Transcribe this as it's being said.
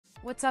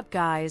What's up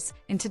guys,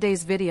 in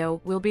today's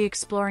video we'll be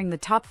exploring the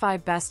top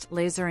 5 best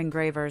laser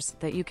engravers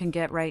that you can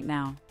get right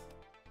now.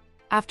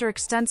 After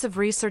extensive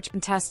research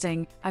and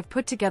testing, I've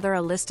put together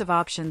a list of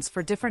options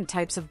for different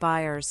types of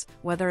buyers,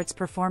 whether it's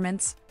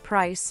performance,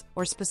 price,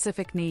 or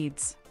specific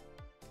needs.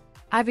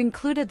 I've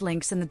included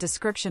links in the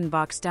description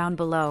box down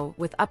below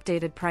with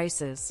updated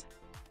prices.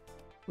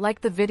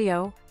 Like the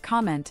video,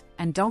 comment,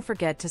 and don't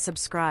forget to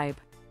subscribe.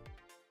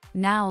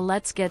 Now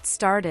let's get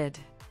started.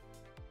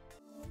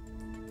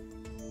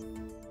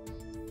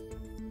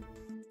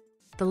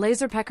 The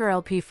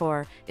LaserPecker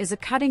LP4 is a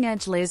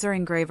cutting-edge laser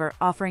engraver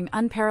offering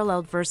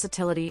unparalleled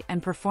versatility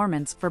and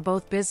performance for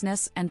both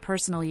business and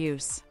personal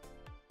use.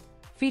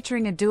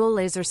 Featuring a dual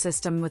laser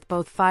system with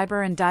both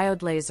fiber and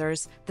diode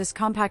lasers, this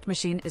compact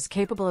machine is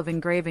capable of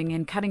engraving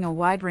and cutting a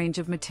wide range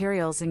of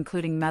materials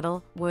including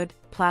metal, wood,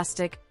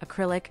 plastic,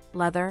 acrylic,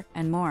 leather,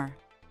 and more.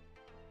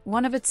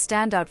 One of its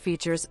standout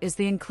features is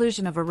the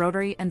inclusion of a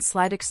rotary and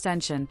slide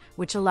extension,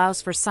 which allows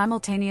for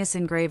simultaneous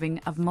engraving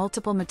of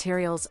multiple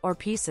materials or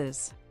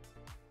pieces.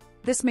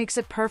 This makes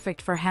it perfect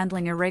for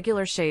handling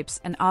irregular shapes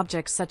and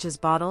objects such as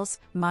bottles,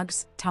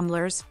 mugs,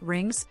 tumblers,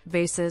 rings,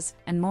 vases,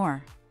 and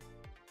more.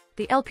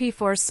 The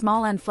LP4's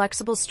small and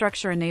flexible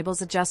structure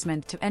enables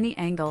adjustment to any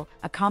angle,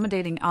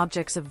 accommodating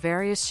objects of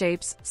various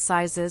shapes,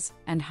 sizes,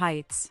 and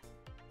heights.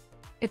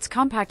 Its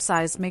compact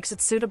size makes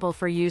it suitable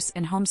for use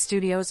in home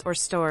studios or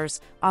stores,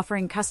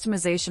 offering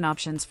customization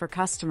options for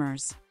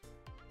customers.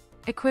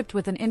 Equipped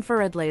with an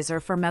infrared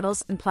laser for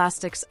metals and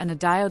plastics and a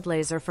diode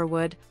laser for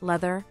wood,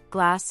 leather,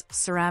 glass,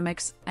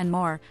 ceramics, and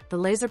more, the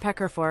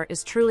LaserPecker 4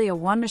 is truly a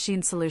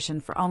one-machine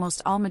solution for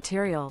almost all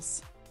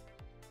materials.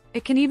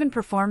 It can even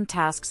perform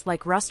tasks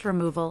like rust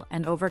removal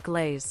and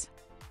overglaze.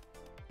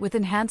 With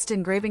enhanced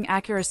engraving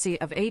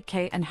accuracy of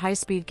 8K and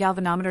high-speed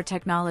galvanometer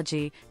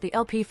technology, the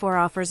LP4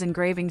 offers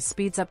engraving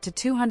speeds up to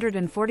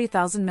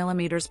 240,000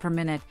 mm per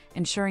minute,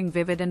 ensuring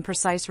vivid and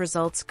precise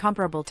results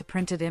comparable to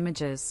printed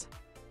images.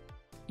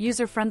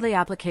 User-friendly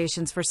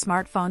applications for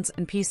smartphones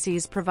and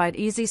PCs provide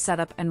easy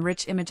setup and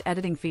rich image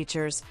editing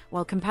features,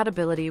 while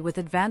compatibility with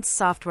advanced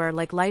software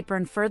like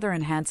Lightburn further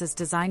enhances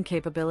design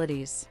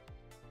capabilities.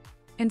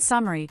 In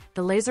summary,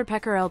 the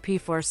LaserPecker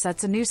LP4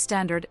 sets a new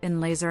standard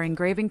in laser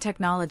engraving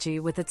technology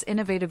with its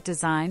innovative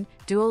design,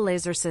 dual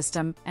laser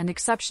system, and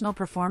exceptional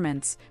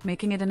performance,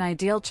 making it an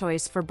ideal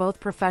choice for both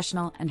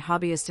professional and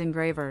hobbyist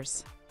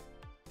engravers.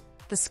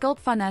 The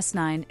Sculpfun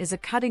S9 is a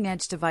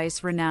cutting-edge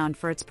device renowned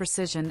for its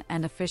precision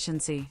and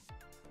efficiency.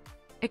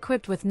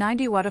 Equipped with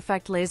 90-watt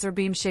effect laser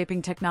beam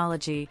shaping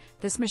technology,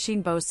 this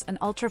machine boasts an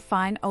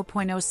ultra-fine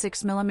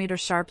 0.06 mm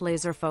sharp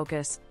laser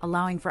focus,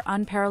 allowing for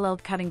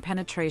unparalleled cutting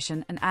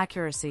penetration and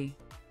accuracy.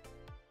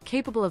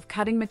 Capable of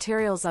cutting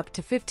materials up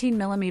to 15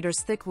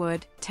 mm thick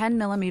wood, 10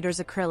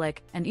 mm acrylic,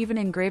 and even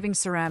engraving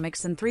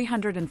ceramics and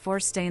 304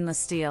 stainless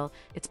steel,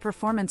 its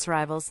performance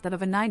rivals that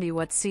of a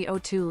 90-watt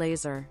CO2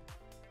 laser.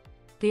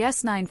 The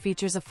S9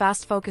 features a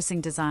fast-focusing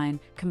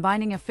design,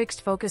 combining a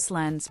fixed-focus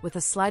lens with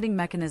a sliding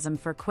mechanism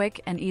for quick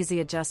and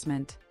easy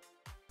adjustment.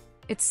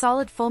 Its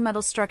solid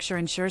full-metal structure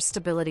ensures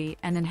stability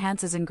and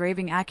enhances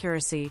engraving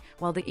accuracy,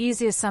 while the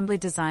easy assembly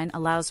design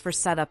allows for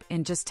setup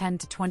in just 10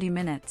 to 20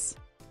 minutes.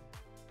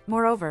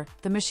 Moreover,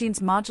 the machine's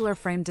modular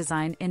frame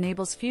design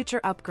enables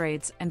future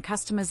upgrades and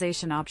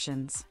customization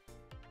options.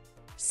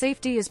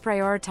 Safety is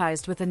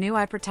prioritized with a new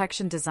eye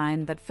protection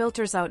design that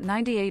filters out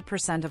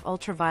 98% of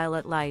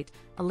ultraviolet light,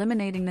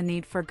 eliminating the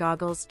need for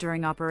goggles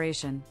during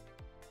operation.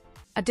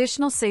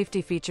 Additional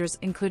safety features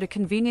include a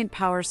convenient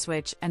power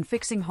switch and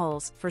fixing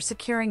holes for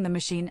securing the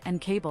machine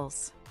and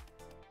cables.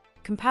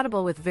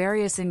 Compatible with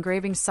various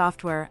engraving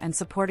software and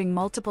supporting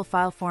multiple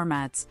file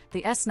formats,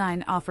 the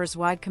S9 offers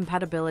wide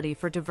compatibility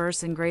for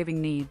diverse engraving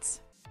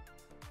needs.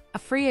 A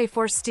free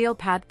A4 steel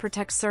pad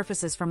protects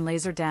surfaces from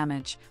laser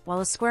damage, while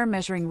a square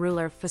measuring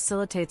ruler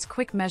facilitates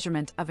quick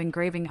measurement of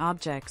engraving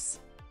objects.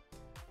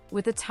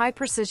 With its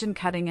high-precision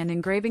cutting and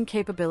engraving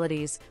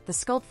capabilities, the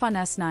Sculpfun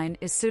S9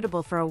 is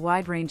suitable for a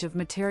wide range of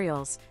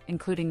materials,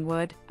 including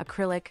wood,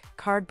 acrylic,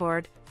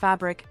 cardboard,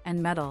 fabric,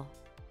 and metal.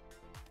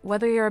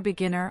 Whether you're a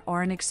beginner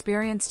or an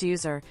experienced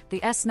user, the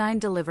S9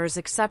 delivers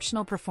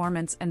exceptional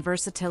performance and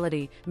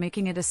versatility,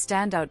 making it a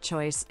standout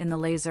choice in the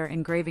laser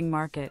engraving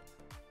market.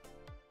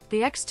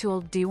 The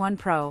Xtool D1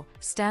 Pro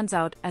stands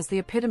out as the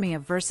epitome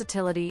of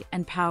versatility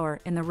and power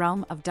in the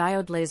realm of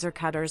diode laser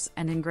cutters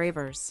and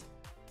engravers.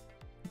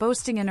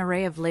 Boasting an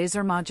array of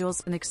laser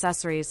modules and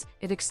accessories,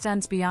 it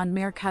extends beyond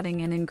mere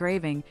cutting and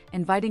engraving,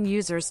 inviting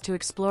users to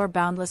explore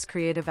boundless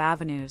creative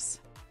avenues.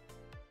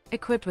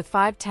 Equipped with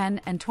 5,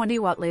 10, and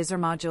 20-watt laser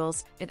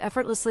modules, it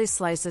effortlessly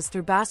slices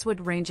through basswood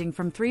ranging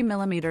from 3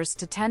 mm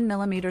to 10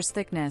 mm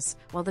thickness,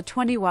 while the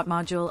 20-watt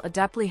module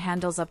adeptly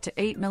handles up to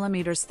 8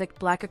 mm thick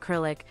black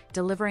acrylic,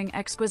 delivering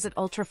exquisite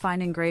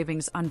ultrafine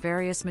engravings on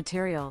various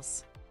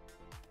materials.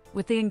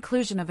 With the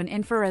inclusion of an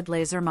infrared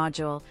laser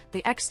module,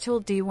 the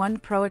Xtool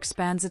D1 Pro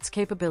expands its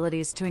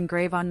capabilities to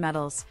engrave on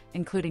metals,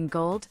 including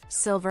gold,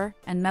 silver,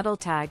 and metal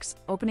tags,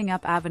 opening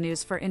up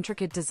avenues for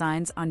intricate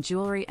designs on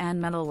jewelry and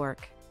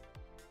metalwork.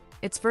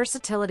 Its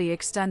versatility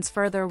extends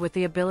further with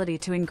the ability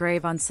to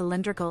engrave on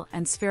cylindrical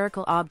and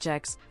spherical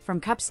objects,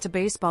 from cups to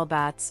baseball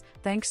bats,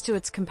 thanks to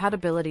its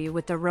compatibility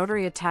with the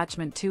Rotary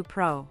Attachment 2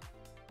 Pro.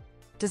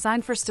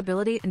 Designed for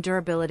stability and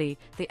durability,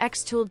 the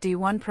Xtool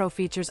D1 Pro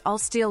features all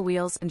steel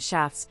wheels and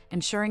shafts,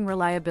 ensuring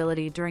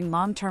reliability during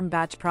long-term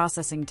batch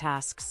processing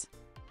tasks.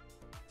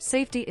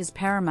 Safety is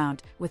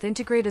paramount, with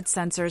integrated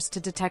sensors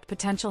to detect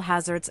potential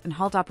hazards and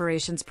halt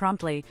operations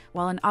promptly,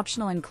 while an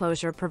optional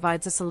enclosure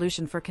provides a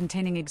solution for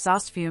containing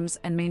exhaust fumes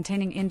and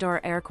maintaining indoor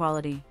air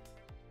quality.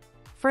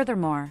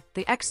 Furthermore,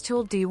 the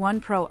Xtool D1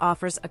 Pro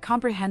offers a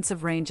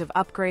comprehensive range of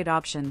upgrade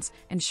options,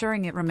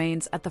 ensuring it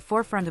remains at the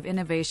forefront of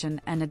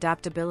innovation and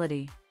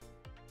adaptability.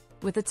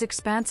 With its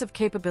expansive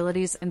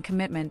capabilities and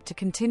commitment to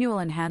continual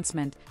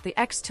enhancement, the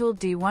Xtool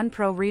D1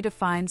 Pro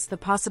redefines the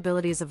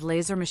possibilities of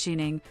laser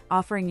machining,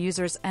 offering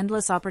users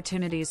endless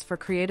opportunities for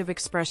creative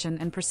expression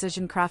and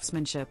precision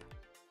craftsmanship.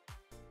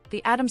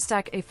 The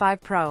AtomStack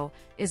A5 Pro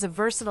is a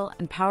versatile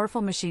and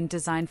powerful machine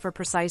designed for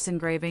precise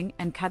engraving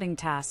and cutting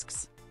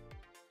tasks.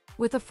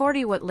 With a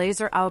 40-watt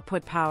laser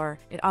output power,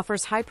 it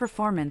offers high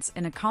performance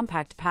in a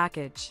compact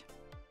package.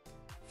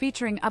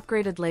 Featuring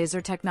upgraded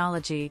laser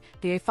technology,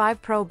 the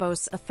A5 Pro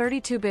boasts a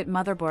 32-bit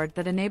motherboard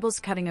that enables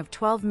cutting of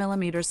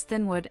 12mm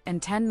thin wood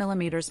and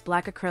 10mm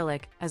black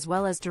acrylic, as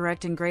well as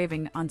direct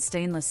engraving on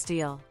stainless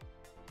steel.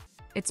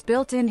 Its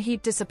built-in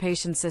heat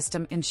dissipation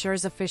system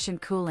ensures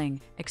efficient cooling,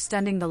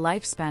 extending the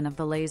lifespan of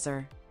the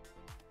laser.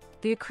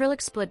 The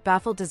acrylic split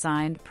baffle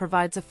design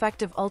provides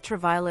effective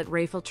ultraviolet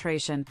ray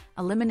filtration,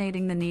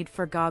 eliminating the need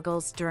for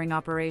goggles during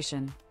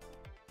operation.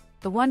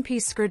 The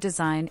one-piece screw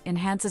design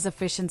enhances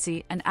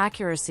efficiency and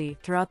accuracy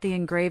throughout the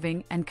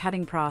engraving and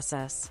cutting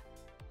process.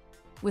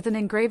 With an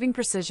engraving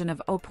precision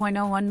of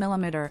 0.01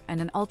 mm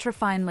and an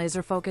ultra-fine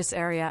laser focus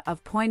area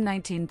of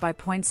 0.19 by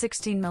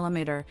 0.16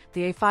 mm,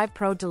 the A5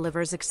 Pro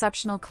delivers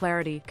exceptional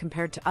clarity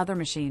compared to other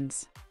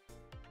machines.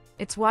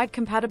 Its wide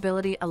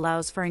compatibility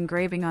allows for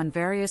engraving on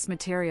various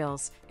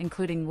materials,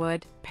 including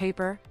wood,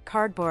 paper,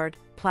 cardboard,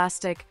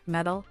 plastic,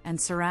 metal,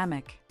 and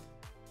ceramic.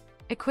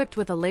 Equipped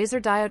with a laser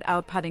diode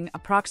outputting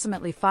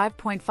approximately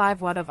 5.5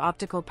 watt of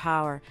optical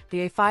power,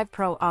 the A5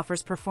 Pro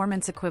offers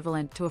performance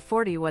equivalent to a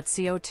 40-watt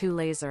CO2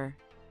 laser.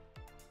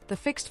 The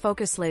fixed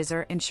focus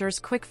laser ensures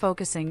quick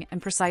focusing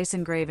and precise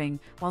engraving,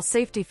 while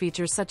safety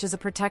features such as a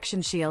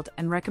protection shield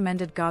and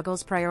recommended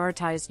goggles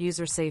prioritize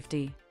user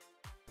safety.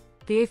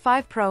 The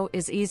A5 Pro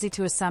is easy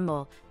to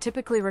assemble,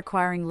 typically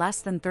requiring less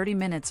than 30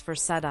 minutes for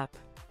setup.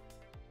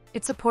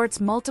 It supports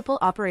multiple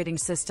operating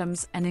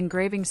systems and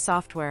engraving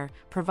software,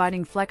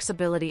 providing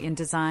flexibility in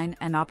design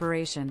and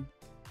operation.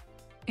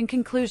 In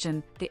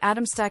conclusion, the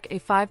AtomStack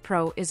A5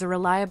 Pro is a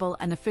reliable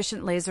and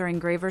efficient laser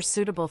engraver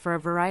suitable for a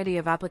variety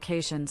of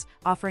applications,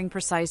 offering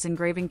precise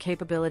engraving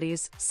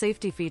capabilities,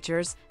 safety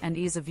features, and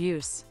ease of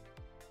use.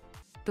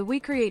 The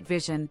WeCreate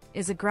vision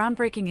is a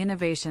groundbreaking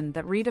innovation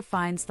that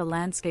redefines the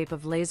landscape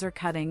of laser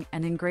cutting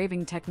and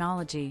engraving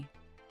technology.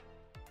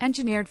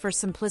 Engineered for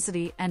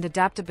simplicity and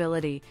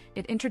adaptability,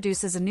 it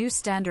introduces a new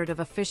standard of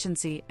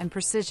efficiency and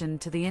precision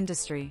to the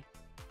industry.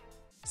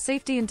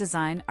 Safety and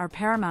design are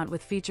paramount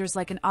with features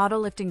like an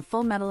auto-lifting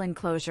full metal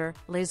enclosure,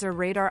 laser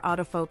radar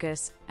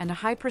autofocus, and a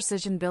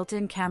high-precision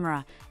built-in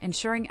camera,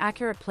 ensuring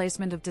accurate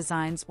placement of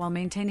designs while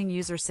maintaining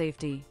user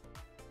safety.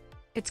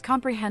 Its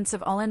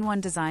comprehensive all-in-one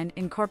design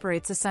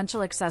incorporates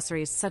essential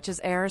accessories such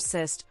as air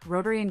assist,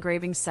 rotary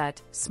engraving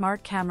set,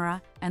 smart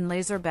camera, and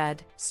laser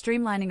bed,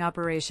 streamlining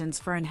operations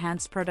for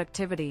enhanced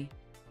productivity.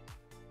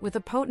 With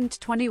a potent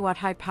 20-watt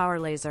high-power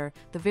laser,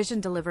 the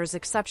Vision delivers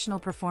exceptional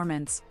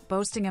performance,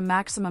 boasting a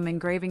maximum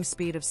engraving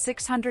speed of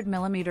 600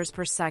 mm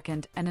per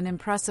second and an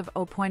impressive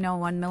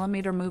 0.01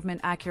 mm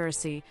movement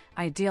accuracy,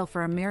 ideal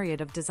for a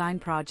myriad of design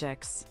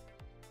projects.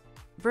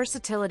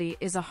 Versatility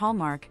is a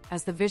hallmark,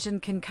 as the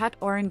Vision can cut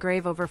or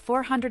engrave over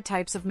 400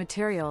 types of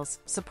materials,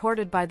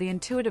 supported by the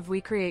intuitive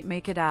WeCreate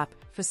Make It app,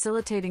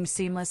 facilitating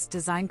seamless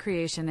design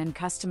creation and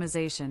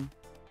customization.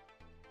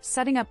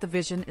 Setting up the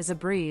Vision is a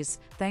breeze,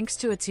 thanks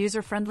to its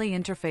user-friendly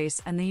interface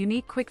and the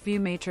unique Quick View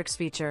Matrix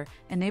feature,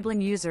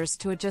 enabling users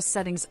to adjust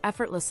settings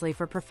effortlessly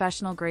for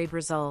professional-grade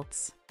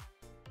results.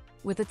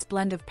 With its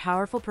blend of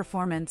powerful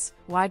performance,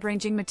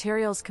 wide-ranging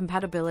materials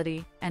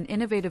compatibility, and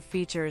innovative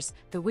features,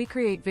 the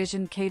WeCreate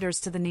Vision caters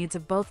to the needs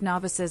of both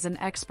novices and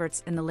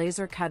experts in the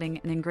laser cutting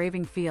and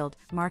engraving field,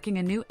 marking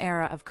a new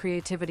era of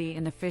creativity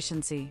and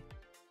efficiency.